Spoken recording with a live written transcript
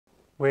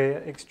We're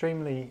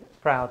extremely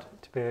proud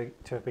to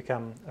have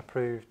become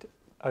approved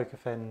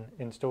OkoFEN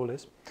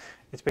installers.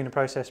 It's been a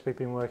process we've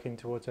been working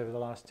towards over the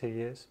last 2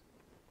 years,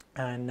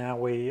 and now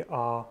we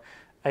are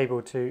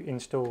able to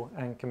install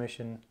and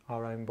commission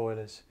our own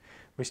boilers.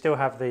 We still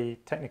have the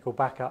technical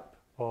backup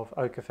of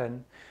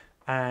OkoFEN,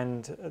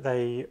 and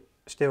they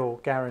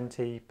still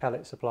guarantee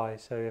pellet supply.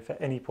 So if at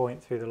any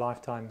point through the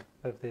lifetime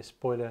of this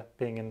boiler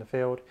being in the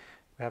field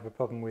we have a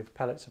problem with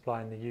pellet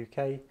supply in the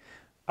UK,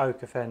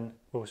 OkoFEN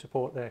will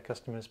support their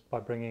customers by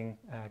bringing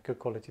good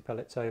quality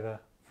pellets over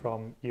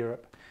from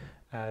Europe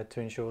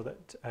to ensure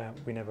that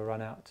we never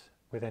run out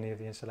with any of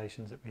the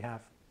installations that we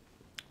have.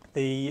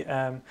 The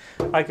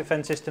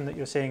OkoFEN system that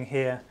you're seeing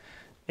here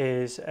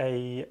is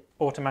an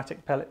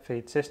automatic pellet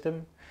feed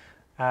system.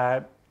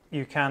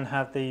 You can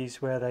have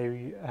these where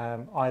they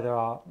either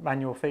are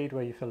manual feed,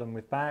 where you fill them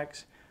with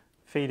bags,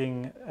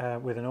 feeding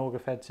with an auger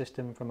fed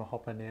system from a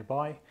hopper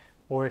nearby,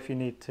 or if you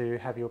need to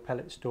have your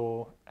pellet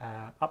store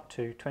up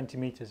to 20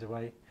 metres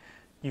away,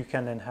 you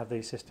can then have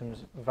these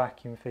systems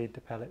vacuum feed the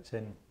pellets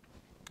in.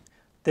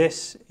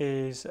 This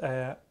is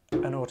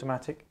an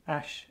automatic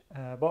ash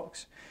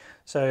box,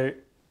 so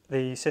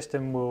the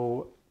system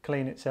will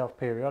clean itself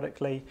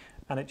periodically,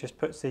 and it just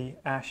puts the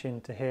ash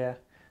into here,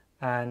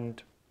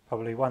 and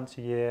probably once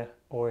a year,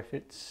 or if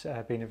it's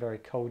been a very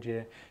cold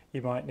year,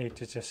 you might need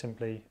to just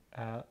simply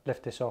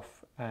lift this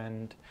off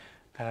and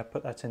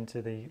put that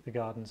into the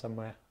garden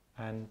somewhere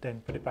and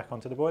then put it back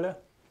onto the boiler.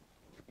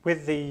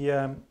 With the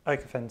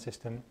OkoFEN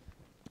system,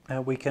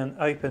 we can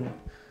open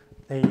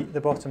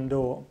the bottom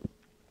door,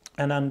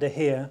 and under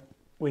here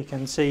we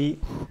can see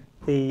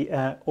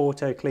the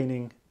auto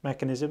cleaning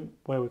mechanism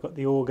where we've got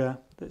the auger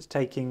that's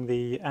taking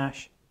the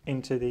ash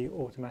into the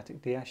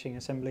automatic de-ashing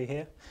assembly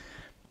here.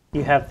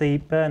 You have the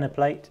burner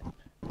plate,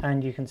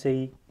 and you can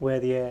see where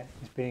the air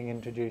is being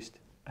introduced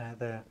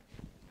there.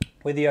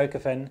 With the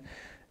OkoFEN,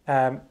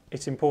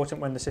 it's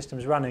important when the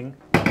system's running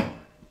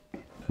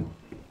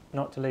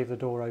not to leave the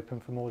door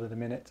open for more than a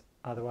minute,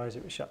 otherwise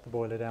it will shut the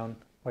boiler down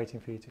waiting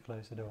for you to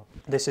close the door.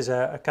 This is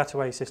a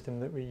cutaway system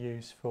that we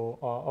use for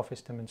our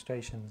office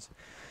demonstrations.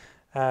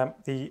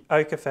 The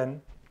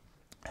OkoFEN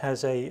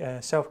has a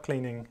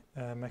self-cleaning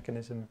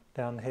mechanism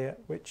down here,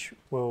 which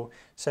will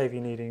save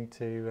you needing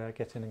to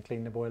get in and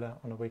clean the boiler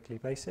on a weekly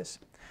basis.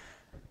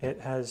 It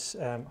has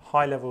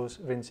high levels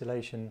of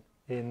insulation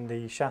in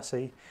the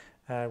chassis,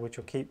 which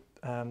will keep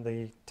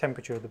the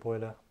temperature of the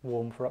boiler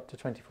warm for up to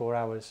 24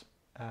 hours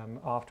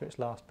after its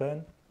last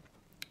burn.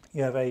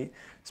 You have a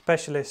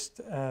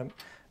specialist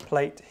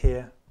plate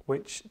here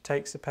which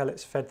takes the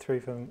pellets fed through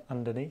from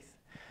underneath.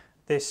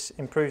 This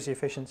improves the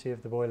efficiency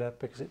of the boiler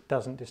because it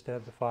doesn't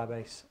disturb the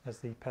firebase as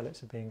the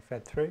pellets are being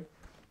fed through.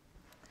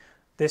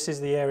 This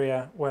is the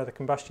area where the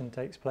combustion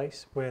takes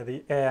place, where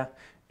the air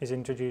is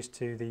introduced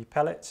to the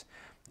pellets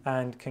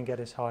and can get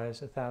as high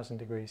as 1000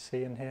 degrees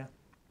C in here.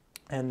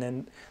 And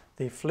then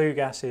the flue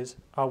gases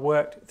are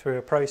worked through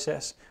a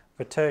process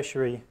of a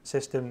tertiary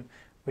system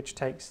which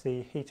takes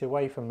the heat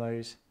away from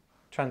those,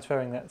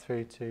 transferring that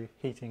through to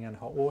heating and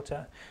hot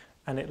water,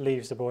 and it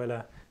leaves the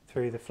boiler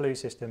through the flue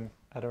system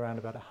at around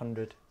about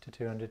 100 to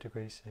 200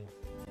 degrees C.